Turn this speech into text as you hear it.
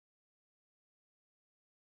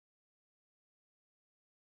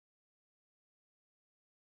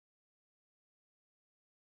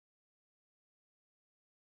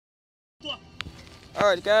All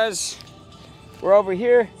right, guys, we're over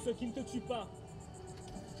here.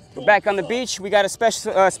 We're back on the beach. We got a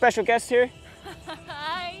special guest here.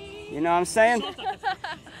 Hi. You know what I'm saying?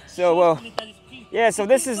 So, yeah. So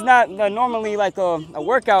this is not normally like a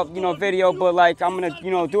workout, video, but like I'm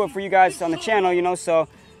gonna, do it for you guys on the channel, So,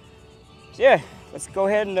 yeah, let's go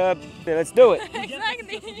ahead and let's do it.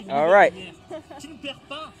 Exactly. All right.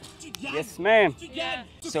 Yes, ma'am. Yeah.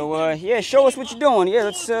 So, yeah, show us what you're doing. Yeah,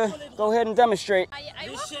 let's go ahead and demonstrate. I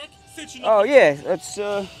work Oh yeah, let's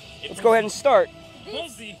go ahead and start.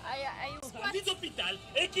 this.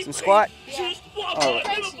 I Some squat. Yeah. All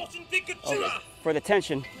right. Okay. For the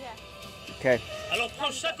tension. Yeah. Okay. Come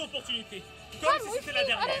with me.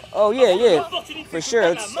 Allez. Oh yeah, for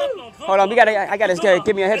sure. Hold on, I gotta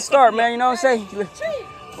give me a head start, man. You know what I'm saying?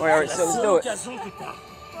 All right, so let's do it.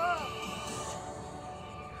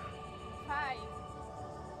 5.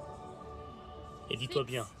 Et dis-toi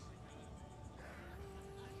bien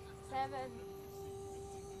 7.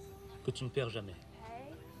 que tu ne perds jamais. 8.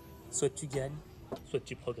 Soit tu gagnes, soit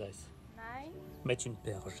tu progresses. 9. Mais tu ne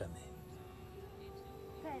perds jamais.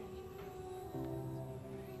 10.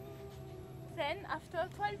 10 after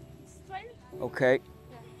 12. It's 12. Okay.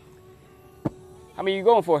 How many you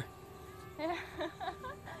going for? Allez.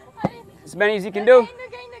 As many as you can do.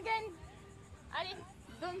 Again. Allez,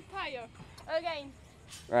 don't tire. Again.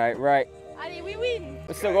 Right. Allez, we win.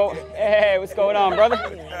 Hey, what's going on, brother?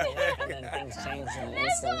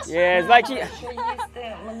 Yeah, it's like Let's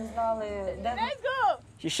go.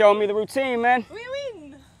 she's showing me the routine, man. We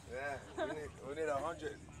win. Yeah, we need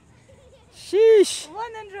 100. Sheesh.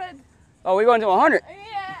 100. Oh, we're going to 100.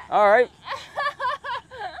 Yeah. All right.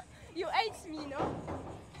 You hate me, no?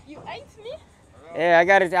 You hate me? Yeah, I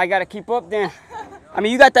gotta keep up then. I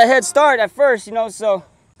mean, you got that head start at first, so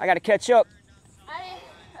I gotta catch up. Allez,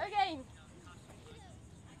 again.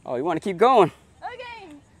 Oh, you want to keep going?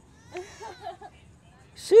 Again.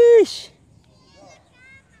 Sheesh.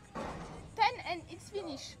 10 and it's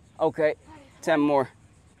finished. Okay, 10 more.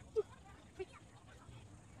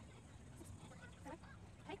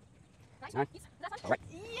 Right.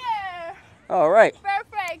 Yeah. All right.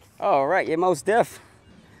 Perfect. All right, yeah, most deaf.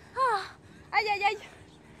 Aïe.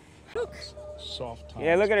 Look. Soft times.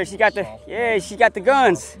 Yeah, look at her. She got the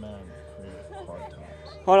guns.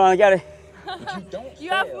 Hold on, I got it. You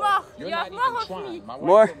have more. You have more of me.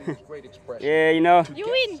 More? Yeah,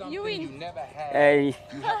 You win. Hey,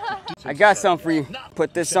 I got something for you.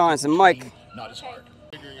 Put this on. It's a mic. Not as hard.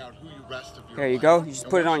 Figuring out who you rest of your There you life. go. You just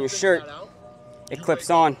put it on your shirt. It clips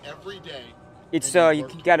on. Every day. It's you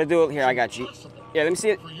gotta do it. Here, I got you. Yeah, let me see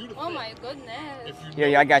it. Oh my goodness.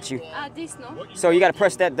 Yeah, I got you. This no? So you gotta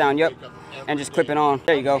press that down. Yep, and just clip it on.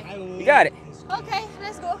 There you go. You got it. Okay,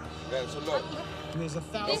 let's go. Yeah, so look, There's a no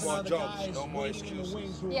thousand more other jokes, guys no more waiting in the excuses.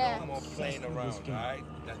 wings who Yeah. No more playing around, alright?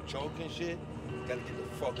 That joking shit, you gotta get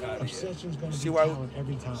the fuck out of here. Obsession's gonna See be why? talent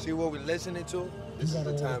every time. See what we're listening to? This is got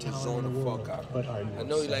the all the time to talent zone in the the world, fuck out. but are you I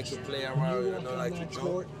know you like to obsessed? play When around, you I walk know you on like to that joke.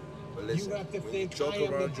 court, But listen, have to when you think joke high of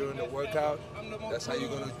around the- during the workout, that's how you're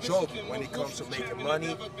gonna joke when it comes to making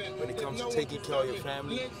money, when it comes to taking care of your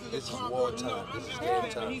family. This is war time. This is game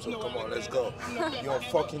time. So come on, let's go. You're on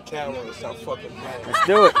fucking camera and stop fucking playing. Let's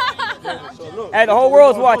do it. So look, Hey, the whole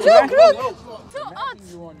world's watching, man. Too hot.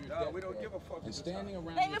 we don't give a fuck. Standing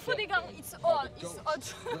around Hey, me faut des gants. It's hot. It's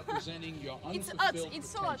hot. representing your It's hot. It's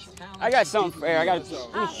so hot. I got something for you.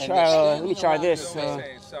 Let me try this.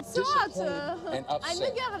 It's so hot. I'm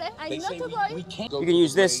a girl. I'm not a boy. You can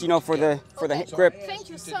use this, for the grip. Thank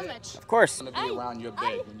you so much. Of course. be around your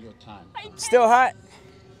bed when your time. Still hot?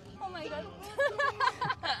 Oh my god.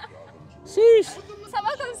 Sheesh. Ça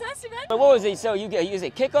va comme ça, Simon? But what was it? So you use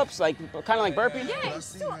it kick-ups, like kind of like burpee? Yeah, it's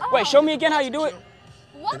so hot. Wait, show me again how you do it.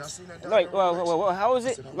 What? Like, well, how was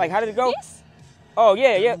it? Like, how did it go? This? Oh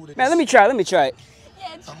yeah. Man, let me try it.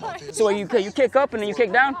 Yeah, try. So you kick up and then you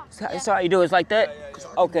kick down? That's how you do it. It's like that?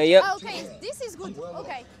 Okay, yep. Okay, this is good.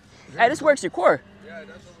 Okay. Hey, this works your core.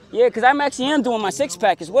 Yeah, because I'm actually doing my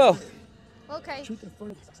six-pack as well. Okay.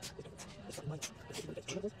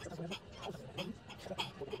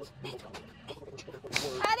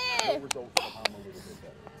 Allez!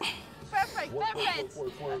 Perfect.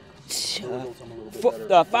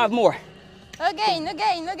 5 more. Again.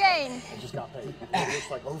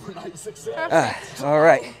 All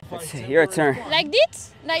right. Let's see, your turn. Like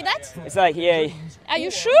this? Like that? It's like, yeah. Are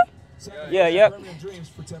you sure? Yeah, yep.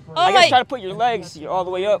 Oh I guess my. try to put your legs all the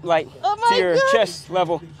way up, like Oh to my your God. chest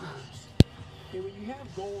level.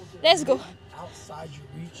 Let's go. Outside your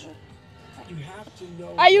reach, you have to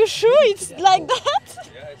know Are you sure it's like that?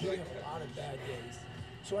 you have a lot of bad days.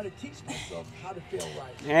 So I had to teach myself how to feel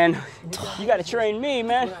right. And you got to train me,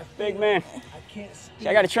 man. Big man.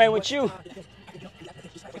 I got to train with you.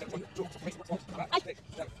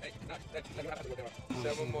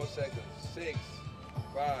 7 more seconds. 6,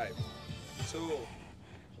 5, 2,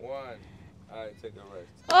 1. All right, take a rest.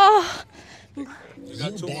 Oh, You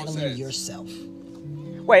got 2 more sets. yourself.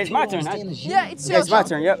 Wait, it's my turn. yeah, it's your It's my turn.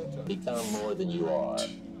 turn, yep. Become more than you are.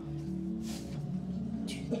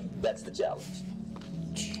 That's the challenge.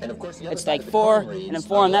 And of course, the other It's side like of the 4 coin and then reads,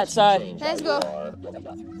 4 on that unless you side. change Let's how go. you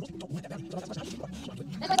are.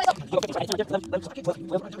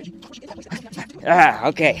 Ah,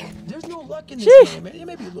 okay. There's no luck in this game, man. There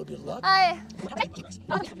may be a little bit of luck. I.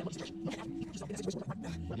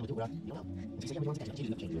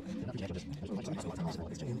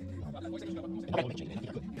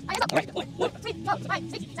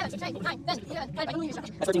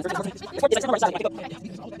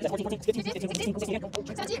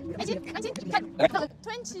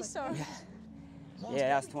 Twenty, sorry. Yeah,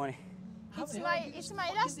 that's 20. It's my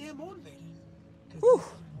last. Whew.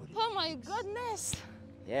 Oh my goodness.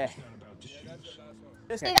 Yeah.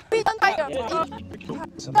 It's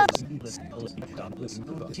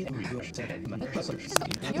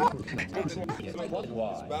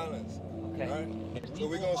balance. Okay. All right? So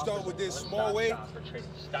we're going to start with this small weight.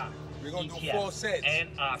 We're going to do 4 sets. And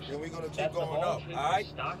options. Then we're going to keep going up. All right?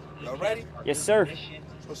 Y'all ready? Yes, sir.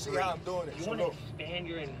 So see how I'm doing it. You So want to look. expand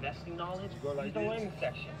your investing knowledge? Go like Use the this. learning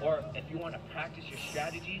section. Or if you want to practice your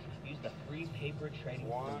strategies, use the free paper trading.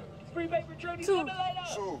 1, Free paper trading. 2. coming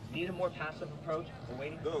later. 2, Need a more passive approach? We're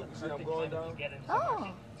waiting for Look, the see I'm perfect going time down? to get into the Oh.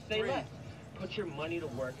 market. Stay 3. left. Put your money to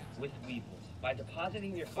work with Webull. By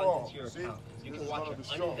depositing your 4. funds into your See? account, you This can is watch one your of the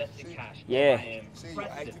strong. uninvested See? cash. Yeah. I am See, you're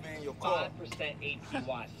impressive. activating your core. 5%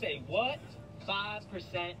 APY. Say what?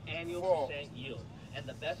 5% annual 4. percent yield. And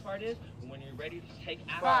the best part is, when you're ready to take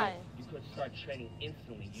action, 5. you could start trading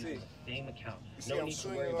instantly using See? the same account. You see No I'm need to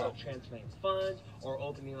swinging worry up. about transferring funds or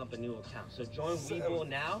opening up a new account. So join 7. Webull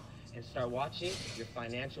now and start watching your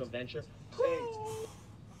financial adventure. 8,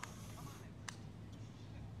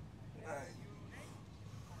 9,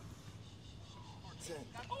 10.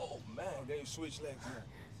 Oh man, then you switch legs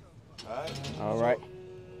now. All right? All right.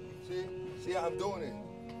 See how I'm doing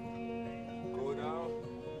it. Go down,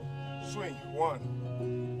 swing.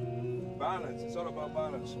 1. Balance. It's all about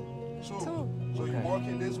balance. 2. So you're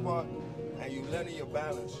working this part and you're letting your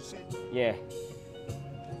balance. You see? Yeah.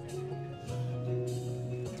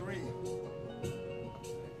 3,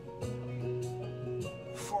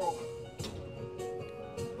 4,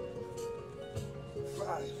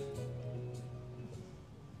 5,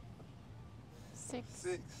 6.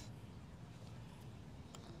 6.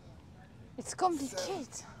 It's complicated.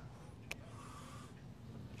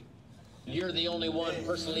 You're the only one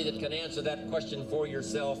personally that can answer that question for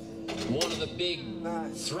yourself. One of the big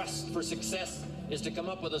 9. thrusts for success is to come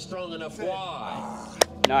up with a strong enough why.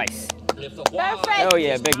 Nice. And if the why Perfect. Hell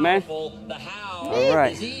yeah, is big man. powerful, the how All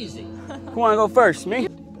right. is easy. Who want to go first? Me?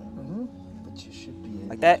 But you should be.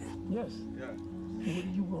 Like that? Yes. Yeah. What are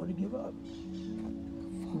you willing to give up?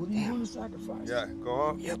 What are you willing to sacrifice? Yeah. Go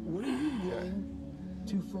up. Yep. What are you willing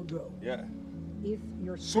to forgo? Yeah. If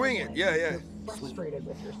you're Swing it. Yeah, yeah. frustrated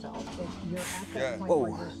with yourself, if you're at Yeah. that point Whoa.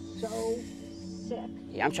 where you're so sick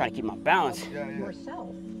Yeah, I'm trying to keep my balance. Yeah, of yeah. yourself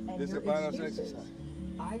and This is your a balance excuses. exercise.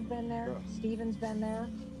 I've been there, Yeah. Steven's been there.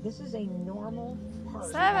 This is a normal part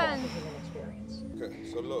of 7. the human experience.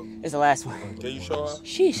 Okay. So look. It's the last one. Can you show up?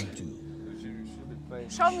 Sheesh. You should be playing.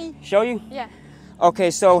 Show me. Show you? Yeah. Okay,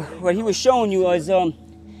 so what he was showing you was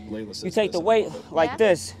you take the weight like Yeah.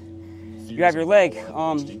 this. You have your leg.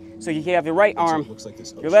 So you have your right arm.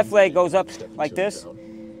 Your left leg goes up like this.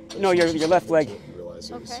 No, your left leg.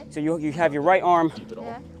 Okay. So you have your right arm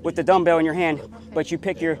Yeah. with the dumbbell in your hand, but you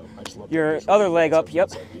pick your other leg up.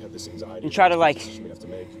 Yep. And try to like,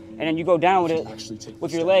 and then you go down with it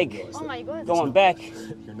with your leg Oh my god. going back,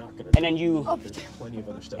 and then you Up.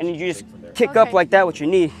 and then you just kick up Okay. like that with your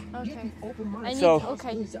knee. Okay. I need. So-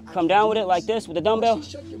 Okay. Come down with it like this with the dumbbell,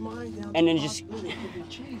 and then just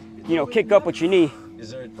kick up with your knee. Is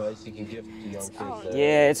there advice you can give to young kids out. that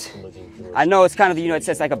Yeah, it's. are looking for I know it's kind of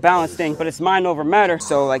it's like a balance thing, but it's mind over matter.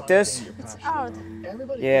 So like this. It's out.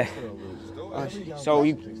 Yeah. So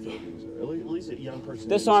you.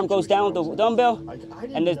 This arm goes down with the dumbbell,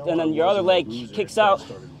 and then your other leg kicks out,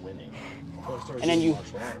 and then you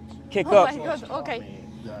kick Oh up. my god. Okay.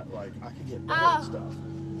 Ah.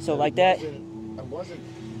 So like that,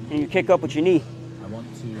 and you kick up with your knee. want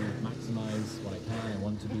to maximize what I can. I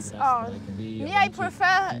want to be the best that hard. I can be. Me, I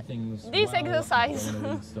prefer this exercise. I don't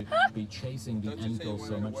want to be chasing the end goal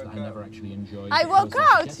so much that I never actually enjoy. I work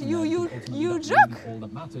out. You joke. All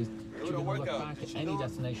that matters. You're gonna look back at any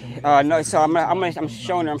destination. No, so I'm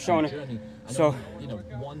showing her. So, you know,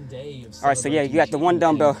 one day of all right, so yeah, you got the one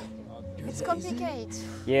dumbbell. It's complicated.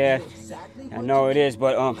 Yeah, I know it is,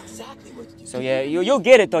 but so yeah, you'll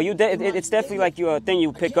get it though. It's definitely like a thing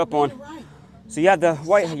you pick up on. So you have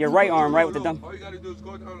your right arm right with the dumbbell. All you gotta do is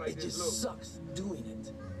go down like this. Look. Sucks doing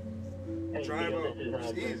it. Hey, Driver. this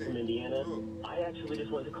is Chris from Indiana. I actually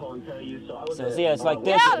just wanted to call and tell you. So I was yeah, it's like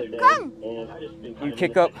this. Yeah, come. And I just been You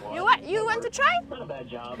kick up. You want to try? Not a bad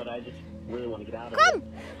job, but I just really want to get out of Come. it.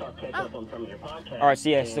 So I'll catch up on some of your podcasts. All right, so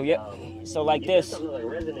yeah, so yeah, so like this, Something that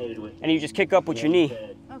resonated with and you just kick up with your knee.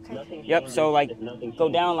 Okay. Yep. So like go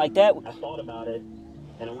down like that, I thought about it,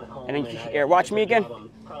 and I went home. and then here, watch me again.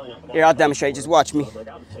 Here, I'll demonstrate. Just watch me.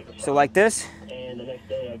 So like this. And the next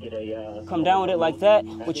day I get a Come down with it like that,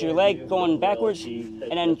 with your leg going backwards, and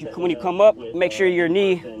then when you come up, make sure your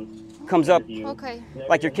knee comes up Okay.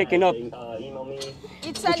 like you're kicking up.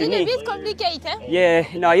 It's a With your little knee. bit complicated. Eh? Yeah,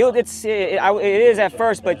 no, it is at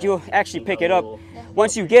first, but you'll actually pick it up.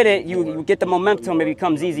 Once you get it, you get the momentum. It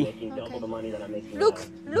becomes easy. Okay.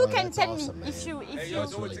 Look and tell me if you.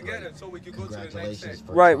 Do it together so we can go to the next set.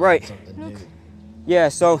 Right. Look. Yeah.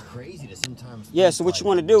 So Crazy to sometimes so what you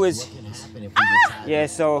want to do is, what can happen if we decide, yeah.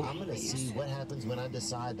 So I'm gonna see what happens when I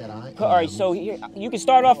decide that I all right. So here, you can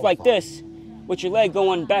start off like this, with your leg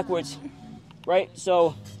going backwards, right?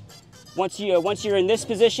 So once you're in this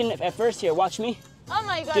position at first, here, watch me. Oh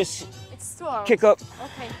my God. Just it's too hard. kick up.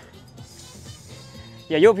 Okay.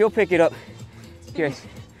 Yeah, you'll pick it up.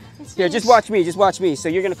 Here, just watch me. So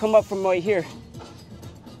you're gonna come up from right here,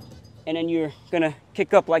 and then you're gonna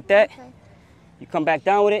kick up like that. Okay. You come back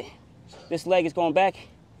down with it. This leg is going back,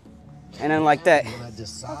 and then like that. When I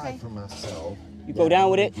decide for myself, You go down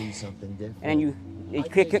with it, do something different. and then you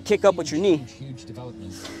kick up with your knee. Huge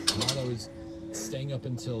development. While I was staying up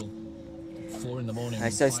until 4 in the morning. All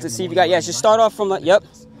right, so let's see if you got. Yeah, just start off from like yep,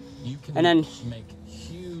 and then make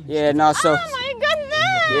huge. yeah, no, so Oh my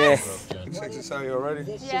goodness. yeah. Exercise already?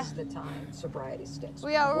 This Yeah. is the time sobriety sticks.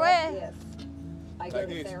 We are What ready. if I go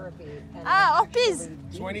to therapy and Ah, Orpiz.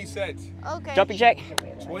 20 sets. Okay. Jumping jack.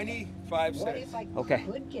 25 what sets. if I Okay.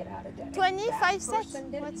 could get out of debt? 25 That sets. person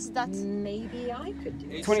did it. What's that? Maybe I could do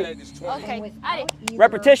it. Each 20. set is 20. Okay. And without Allez. either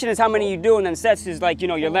Repetition is how many you do, and then sets is like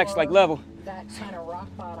your legs like level. that kind of rock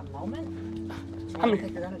bottom moment, I How don't many?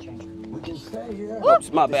 think you're gonna change it. We can stay here,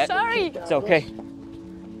 Oops, my bad. Sorry. It's okay.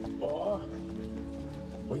 or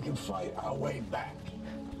we can fight our way back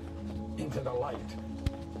into the light.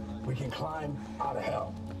 We can climb out of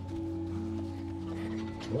hell.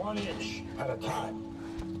 1 inch at a time.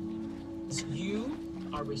 You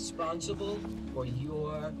are responsible for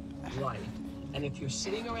your life. And if you're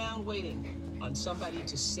sitting around waiting on somebody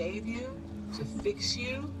to save you, to fix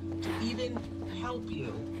you, to even help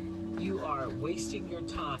you, you are wasting your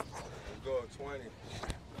time. Let's go, 20.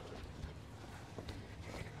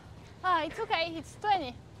 Ah, it's okay. It's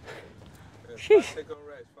 20. 5-second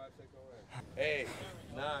rest, 5-second rest. 8,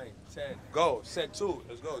 9, 10. Go, set 2.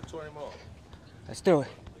 Let's go, 20 more. Let's do it.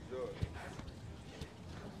 Let's do it.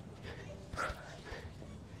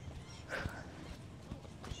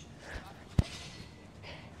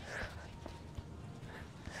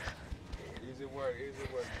 Easy work,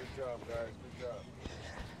 easy work. Good job, guys. Good job.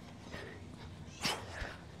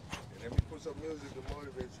 And let me put some music to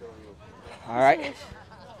motivate you a little bit. All right.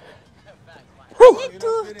 I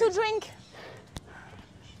need to drink.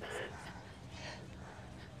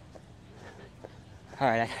 All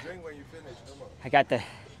right. Drink when you finish. Come on. I got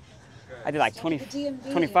I did like 20,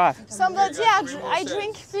 25. Somebody, I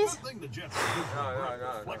drink, please.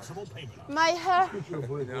 No. My hair,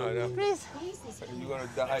 No. please. You're gonna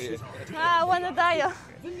die. Ah, I wanna die.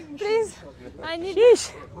 Please. I need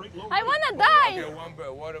it. I wanna die. Okay, one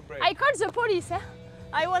break, water break. I called the police. Eh?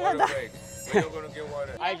 I wanna Water die. break. You're gonna get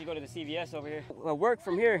water. I usually go to the CVS over here. Work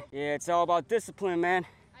from here. Yeah, it's all about discipline, man.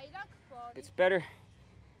 It's better.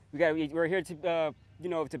 We're here to,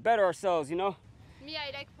 to better ourselves, you know? Me,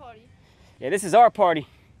 I like party. Yeah, this is our party.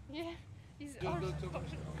 Yeah, it's our party.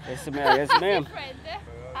 Yes, ma'am. Yes, ma'am. Different, eh?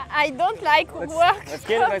 I don't like work. Let's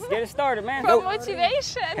get it started, man. For Go.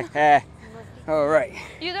 motivation. All right.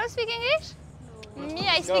 You don't speak English? Me,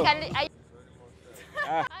 I speak. Allez,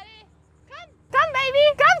 come, baby,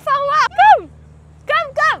 come forward.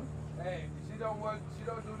 Come. Hey, she don't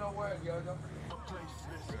do no work, yo.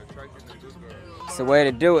 It's the way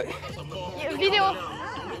to do it. Video.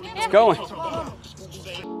 It's going.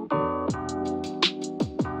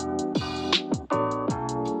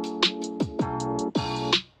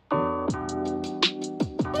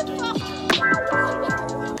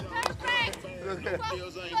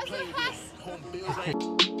 Bills I ain't playing with. Home bills I ain't.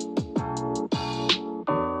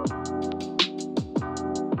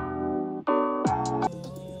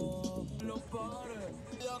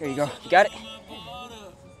 There you go. You got it?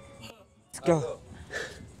 Let's go.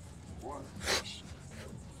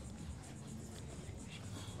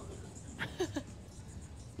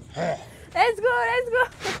 Let's go, let's go.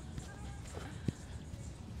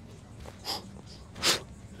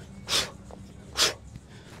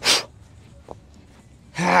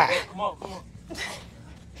 Come on, come on.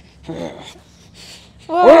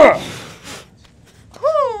 Whoa.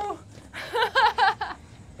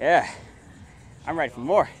 Yeah, I'm ready for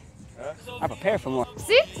more. I'm prepared for more.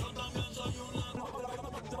 See?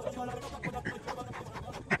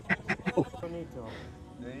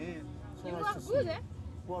 You are good, eh?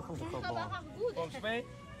 Welcome to football. From Spain?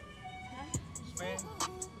 Spain?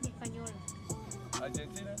 Español.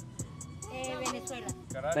 Argentina? Venezuela.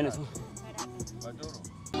 Caracas. Venezuela. Maduro.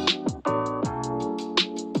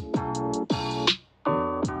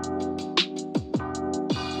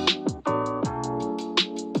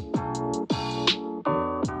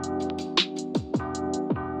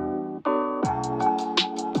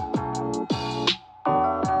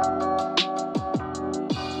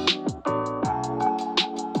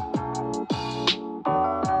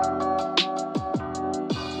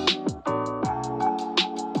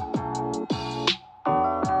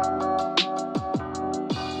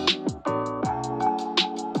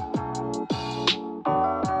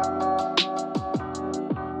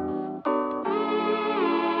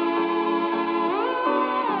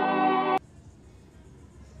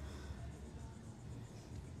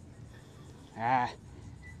 Ah,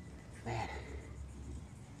 man.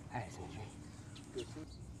 That is a dream.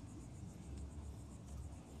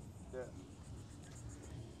 Yeah.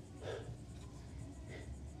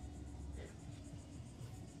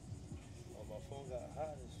 Oh, my phone got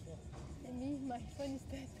hot as fuck. Me, my phone is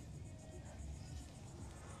dead.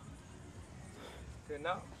 Okay,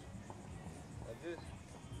 now. Like this.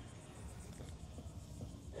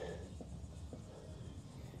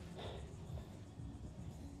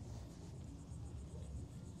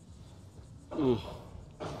 Oh,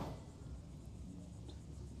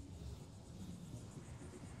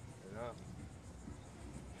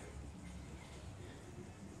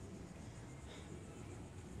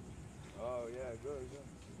 yeah, good, good.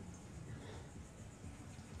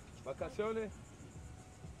 ¿Vacaciones?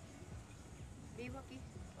 Vivo aquí.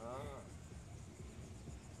 Ah.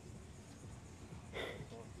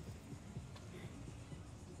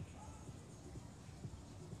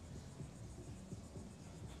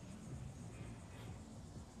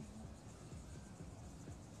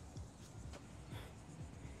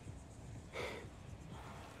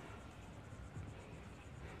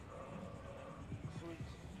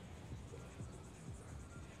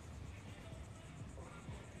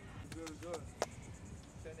 Good.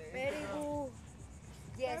 Very good.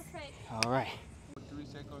 Yes. Perfect. All right. 3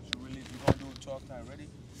 seconds to release. We're going to do 12 time. Ready?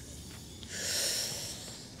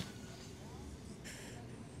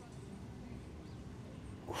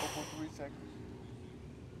 Go for 3 seconds.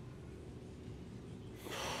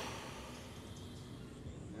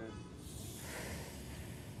 Yes.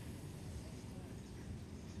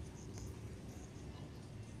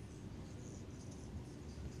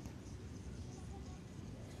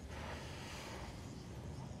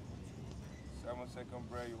 Second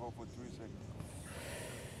breath, you hold for 3 seconds.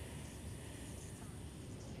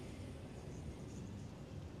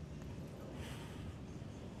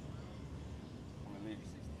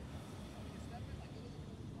 Release.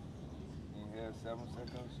 Inhale 7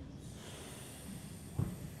 seconds.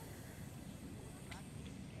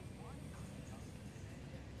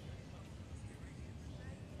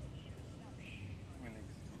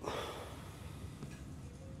 Release.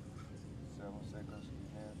 7 seconds.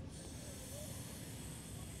 Inhale.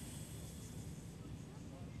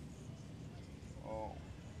 Oh.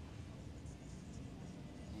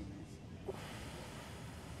 Release.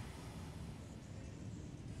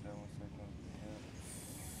 7 seconds. Inhale.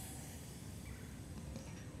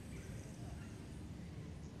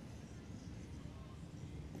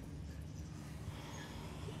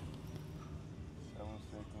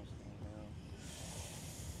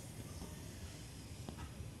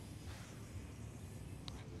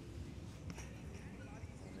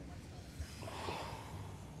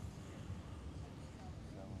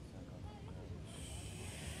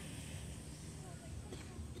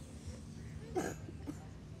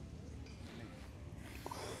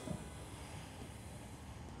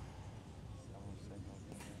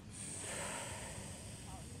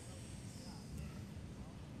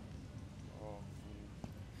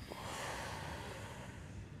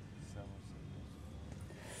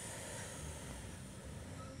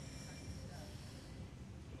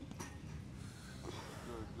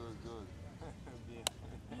 Good.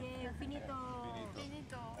 Bien, finito.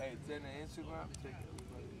 Hey, send the Instagram. Check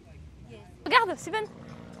everybody. Yes. Regarde, Steven.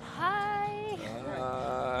 Hi.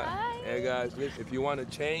 Hey guys, listen, if you want to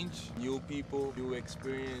change, new people, new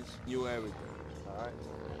experience, new everything. All right.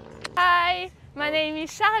 Hi. My name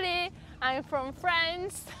is Charlie. I'm from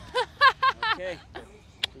France. Okay.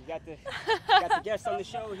 We got the guest on the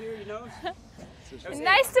show here, you know.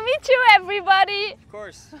 Nice to meet you, everybody. Of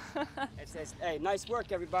course. Hey, nice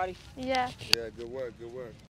work, everybody. Yeah. Yeah, good work, good work.